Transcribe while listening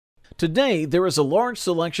Today, there is a large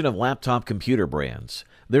selection of laptop computer brands.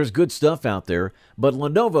 There's good stuff out there, but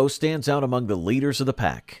Lenovo stands out among the leaders of the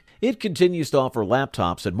pack. It continues to offer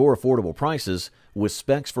laptops at more affordable prices with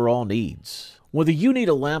specs for all needs. Whether you need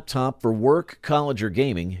a laptop for work, college, or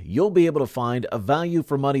gaming, you'll be able to find a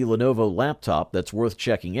value-for-money Lenovo laptop that's worth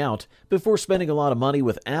checking out before spending a lot of money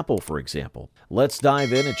with Apple, for example. Let's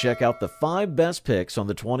dive in and check out the 5 best picks on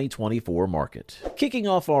the 2024 market. Kicking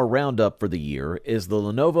off our roundup for the year is the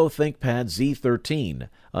Lenovo ThinkPad Z13,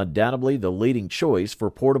 undoubtedly the leading choice for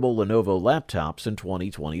portable Lenovo laptops in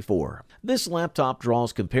 2024. This laptop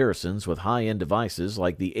draws comparisons with high-end devices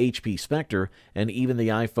like the HP Spectre and even the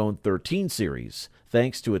iPhone 13 series,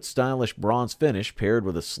 thanks to its stylish bronze finish paired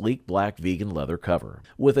with a sleek black vegan leather cover.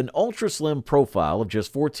 With an ultra-slim profile of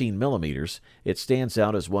just 14 millimeters, it stands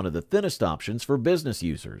out as one of the thinnest options for business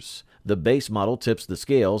users. The base model tips the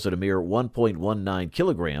scales at a mere 1.19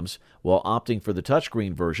 kilograms, while opting for the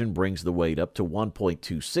touchscreen version brings the weight up to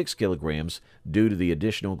 1.26 kilograms due to the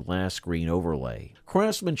additional glass screen overlay.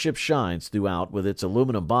 Craftsmanship shines throughout with its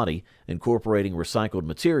aluminum body, incorporating recycled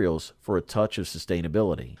materials for a touch of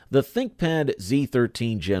sustainability. The ThinkPad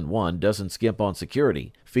Z13 Gen 1 doesn't skimp on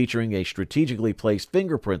security, featuring a strategically placed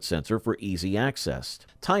fingerprint sensor for easy access.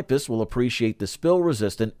 Typists will appreciate the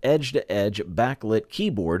spill-resistant edge-to-edge backlit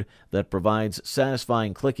keyboard that provides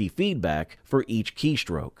satisfying clicky feedback for each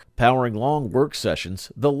keystroke. Powering long work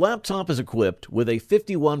sessions, the laptop is equipped with a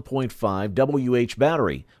 51.5 WH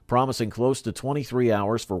battery, promising close to 23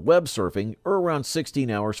 hours for web surfing or around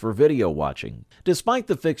 16 hours for video watching. Despite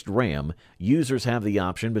the fixed RAM, users have the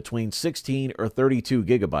option between 16 or 32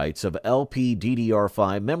 gigabytes of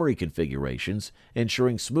LPDDR5 memory configurations,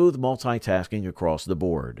 ensuring smooth multitasking across the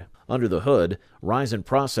board. Under the hood, Ryzen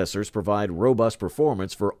processors provide robust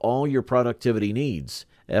performance for all your productivity needs,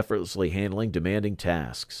 effortlessly handling demanding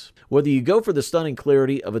tasks. Whether you go for the stunning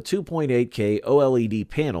clarity of a 2.8K OLED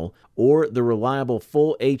panel or the reliable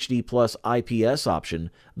Full HD Plus IPS option,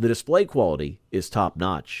 the display quality is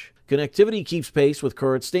top-notch. Connectivity keeps pace with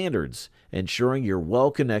current standards, ensuring you're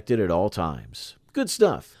well connected at all times. Good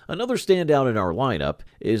stuff. Another standout in our lineup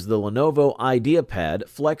is the Lenovo IdeaPad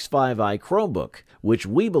Flex 5i Chromebook, which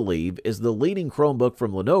we believe is the leading Chromebook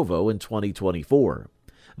from Lenovo in 2024.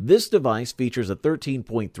 This device features a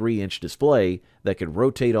 13.3-inch display that can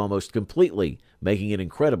rotate almost completely, making it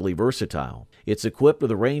incredibly versatile. It's equipped with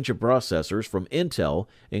a range of processors from Intel,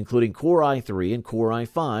 including Core i3 and Core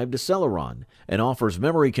i5 to Celeron, and offers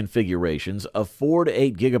memory configurations of 4 to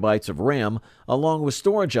 8 gigabytes of RAM, along with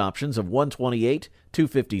storage options of 128,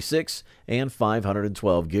 256, and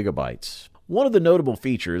 512 gigabytes. One of the notable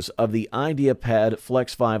features of the IdeaPad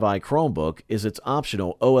Flex 5i Chromebook is its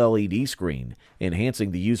optional OLED screen,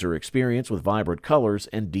 enhancing the user experience with vibrant colors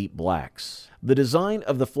and deep blacks. The design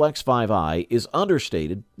of the Flex 5i is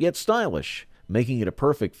understated yet stylish, making it a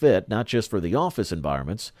perfect fit not just for the office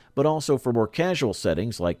environments, but also for more casual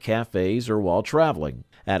settings like cafes or while traveling.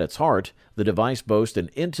 At its heart, the device boasts an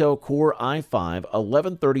Intel Core i5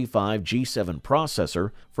 1135G7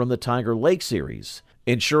 processor from the Tiger Lake series,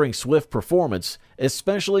 ensuring swift performance,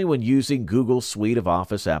 especially when using Google's suite of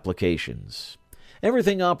Office applications.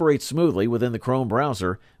 Everything operates smoothly within the Chrome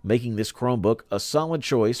browser, making this Chromebook a solid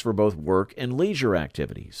choice for both work and leisure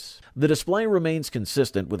activities. The display remains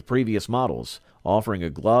consistent with previous models, offering a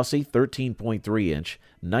glossy 13.3-inch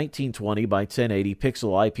 1920 by 1080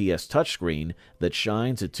 pixel IPS touchscreen that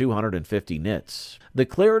shines at 250 nits. The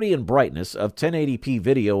clarity and brightness of 1080p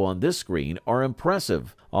video on this screen are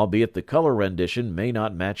impressive, albeit the color rendition may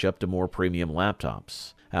not match up to more premium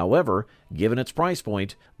laptops. However, given its price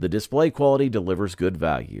point, the display quality delivers good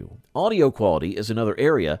value. Audio quality is another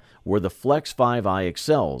area where the Flex 5i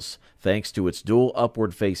excels, thanks to its dual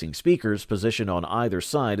upward-facing speakers positioned on either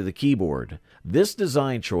side of the keyboard. This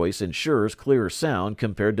design choice ensures clearer sound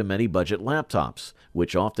compared to many budget laptops,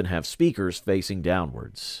 which often have speakers facing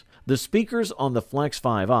downwards. The speakers on the Flex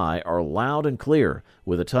 5i are loud and clear,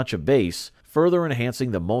 with a touch of bass, further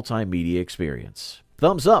enhancing the multimedia experience.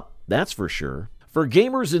 Thumbs up, that's for sure. For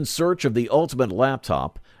gamers in search of the ultimate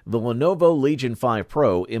laptop, the Lenovo Legion 5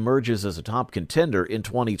 Pro emerges as a top contender in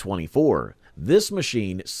 2024. This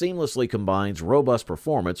machine seamlessly combines robust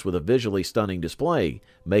performance with a visually stunning display,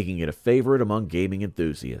 making it a favorite among gaming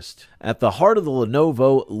enthusiasts. At the heart of the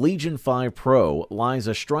Lenovo Legion 5 Pro lies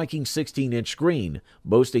a striking 16-inch screen,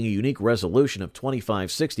 boasting a unique resolution of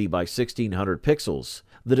 2560 by 1600 pixels.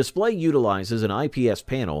 The display utilizes an IPS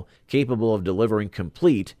panel capable of delivering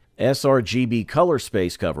complete, sRGB color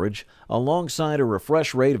space coverage, alongside a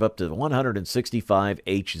refresh rate of up to 165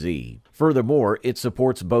 Hz. Furthermore, it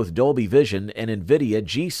supports both Dolby Vision and NVIDIA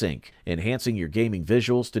G-Sync, enhancing your gaming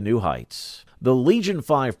visuals to new heights. The Legion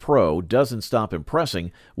 5 Pro doesn't stop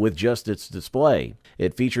impressing with just its display.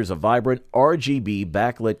 It features a vibrant RGB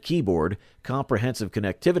backlit keyboard, comprehensive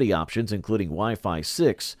connectivity options including Wi-Fi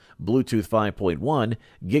 6, Bluetooth 5.1,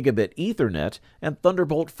 Gigabit Ethernet, and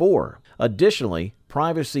Thunderbolt 4. Additionally,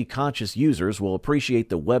 privacy-conscious users will appreciate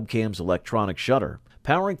the webcam's electronic shutter.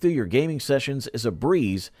 Powering through your gaming sessions is a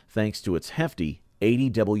breeze thanks to its hefty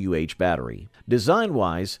 80 WH battery.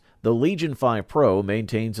 Design-wise, the Legion 5 Pro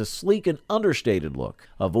maintains a sleek and understated look,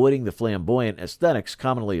 avoiding the flamboyant aesthetics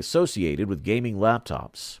commonly associated with gaming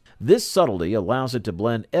laptops. This subtlety allows it to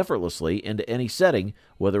blend effortlessly into any setting,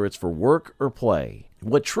 whether it's for work or play.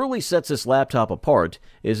 What truly sets this laptop apart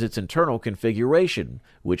is its internal configuration,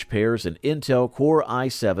 which pairs an Intel Core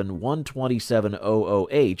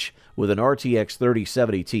i7-12700H with an RTX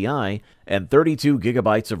 3070 Ti and 32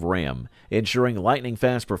 GB of RAM, ensuring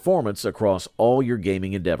lightning-fast performance across all your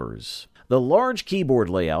gaming endeavors. The large keyboard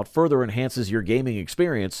layout further enhances your gaming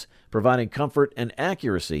experience, providing comfort and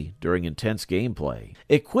accuracy during intense gameplay.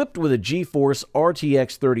 Equipped with a GeForce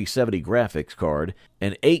RTX 3070 graphics card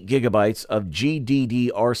and 8 GB of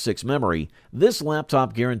GDDR6 memory, this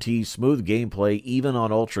laptop guarantees smooth gameplay even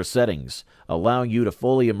on ultra settings, allowing you to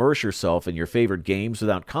fully immerse yourself in your favorite games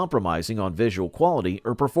without compromising on visual quality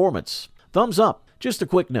or performance. Thumbs up! Just a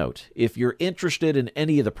quick note, if you're interested in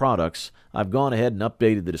any of the products, I've gone ahead and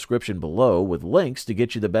updated the description below with links to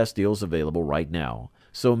get you the best deals available right now.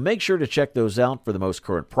 So make sure to check those out for the most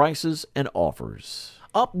current prices and offers.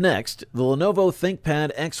 Up next, the Lenovo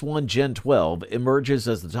ThinkPad X1 Gen 12 emerges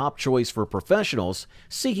as the top choice for professionals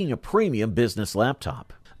seeking a premium business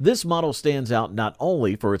laptop. This model stands out not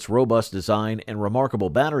only for its robust design and remarkable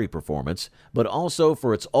battery performance, but also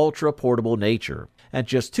for its ultra-portable nature. At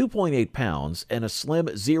just 2.8 pounds and a slim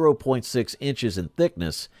 0.6 inches in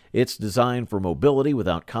thickness, it's designed for mobility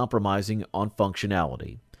without compromising on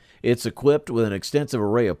functionality. It's equipped with an extensive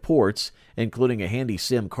array of ports, including a handy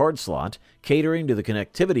SIM card slot, catering to the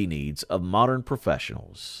connectivity needs of modern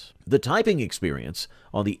professionals. The typing experience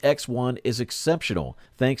on the X1 is exceptional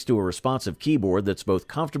thanks to a responsive keyboard that's both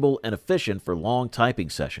comfortable and efficient for long typing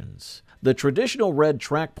sessions. The traditional red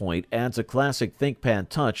track point adds a classic ThinkPad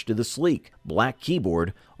touch to the sleek, black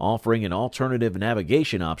keyboard, offering an alternative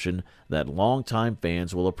navigation option that longtime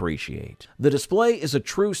fans will appreciate. The display is a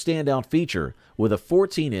true standout feature, with a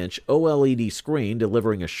 14-inch OLED screen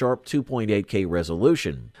delivering a sharp 2.8K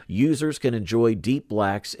resolution. Users can enjoy deep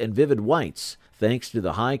blacks and vivid whites, thanks to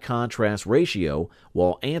the high contrast ratio,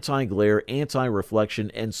 while anti-glare, anti-reflection,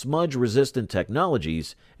 and smudge-resistant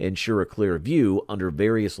technologies ensure a clear view under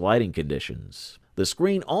various lighting conditions. The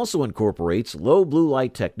screen also incorporates low blue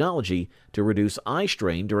light technology to reduce eye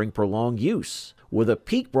strain during prolonged use. With a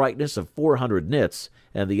peak brightness of 400 nits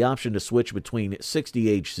and the option to switch between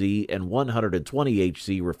 60 Hz and 120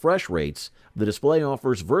 Hz refresh rates, the display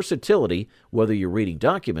offers versatility whether you're reading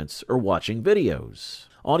documents or watching videos.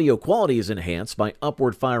 Audio quality is enhanced by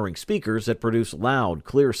upward-firing speakers that produce loud,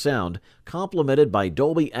 clear sound, complemented by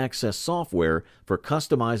Dolby Access software for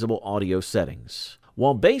customizable audio settings.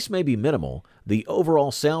 While bass may be minimal, the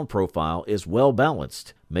overall sound profile is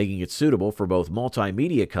well-balanced, making it suitable for both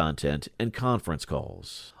multimedia content and conference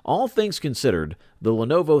calls. All things considered, the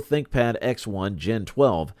Lenovo ThinkPad X1 Gen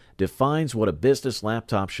 12 defines what a business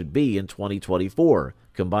laptop should be in 2024,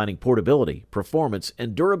 combining portability, performance,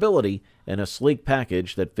 and durability in a sleek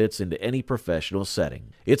package that fits into any professional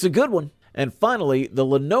setting. It's a good one! And finally, the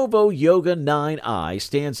Lenovo Yoga 9i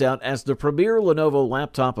stands out as the premier Lenovo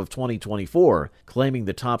laptop of 2024, claiming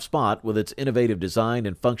the top spot with its innovative design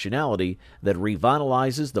and functionality that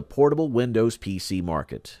revitalizes the portable Windows PC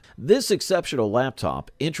market. This exceptional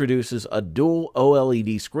laptop introduces a dual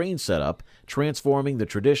OLED screen setup, transforming the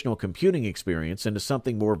traditional computing experience into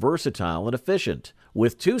something more versatile and efficient.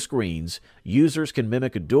 With two screens, users can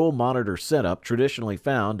mimic a dual monitor setup traditionally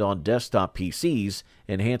found on desktop PCs,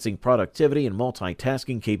 enhancing productivity and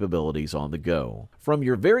multitasking capabilities on the go. From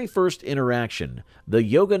your very first interaction, the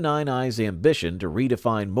Yoga 9i's ambition to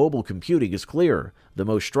redefine mobile computing is clear. The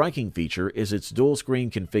most striking feature is its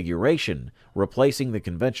dual-screen configuration, replacing the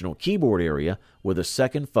conventional keyboard area with a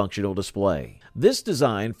second functional display. This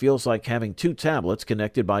design feels like having two tablets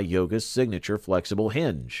connected by Yoga's signature flexible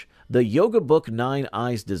hinge. The YogaBook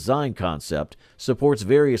 9i's design concept supports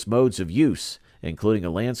various modes of use, including a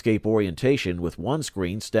landscape orientation with one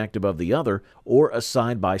screen stacked above the other or a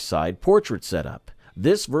side-by-side portrait setup.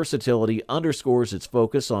 This versatility underscores its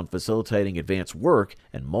focus on facilitating advanced work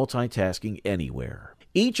and multitasking anywhere.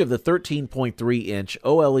 Each of the 13.3-inch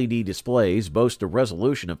OLED displays boast a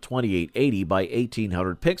resolution of 2880 by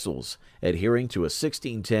 1800 pixels, adhering to a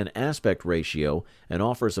 16:10 aspect ratio, and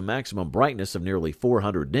offers a maximum brightness of nearly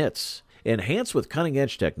 400 nits. Enhanced with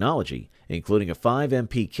cutting-edge technology, including a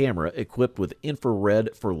 5MP camera equipped with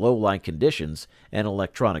infrared for low-light conditions and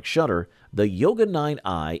electronic shutter, the Yoga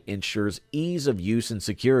 9i ensures ease of use and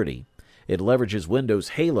security. It leverages Windows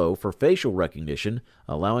Halo for facial recognition,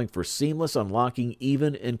 allowing for seamless unlocking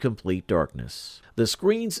even in complete darkness. The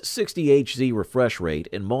screen's 60Hz refresh rate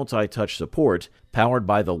and multi-touch support, powered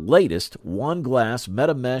by the latest one-glass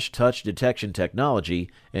MetaMesh touch detection technology,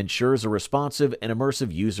 ensures a responsive and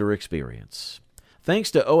immersive user experience.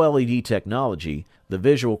 Thanks to OLED technology, the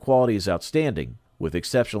visual quality is outstanding, with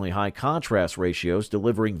exceptionally high contrast ratios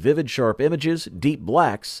delivering vivid sharp images, deep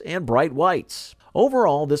blacks, and bright whites.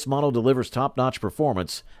 Overall, this model delivers top-notch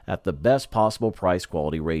performance at the best possible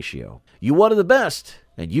price-quality ratio. You wanted the best,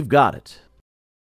 and you've got it.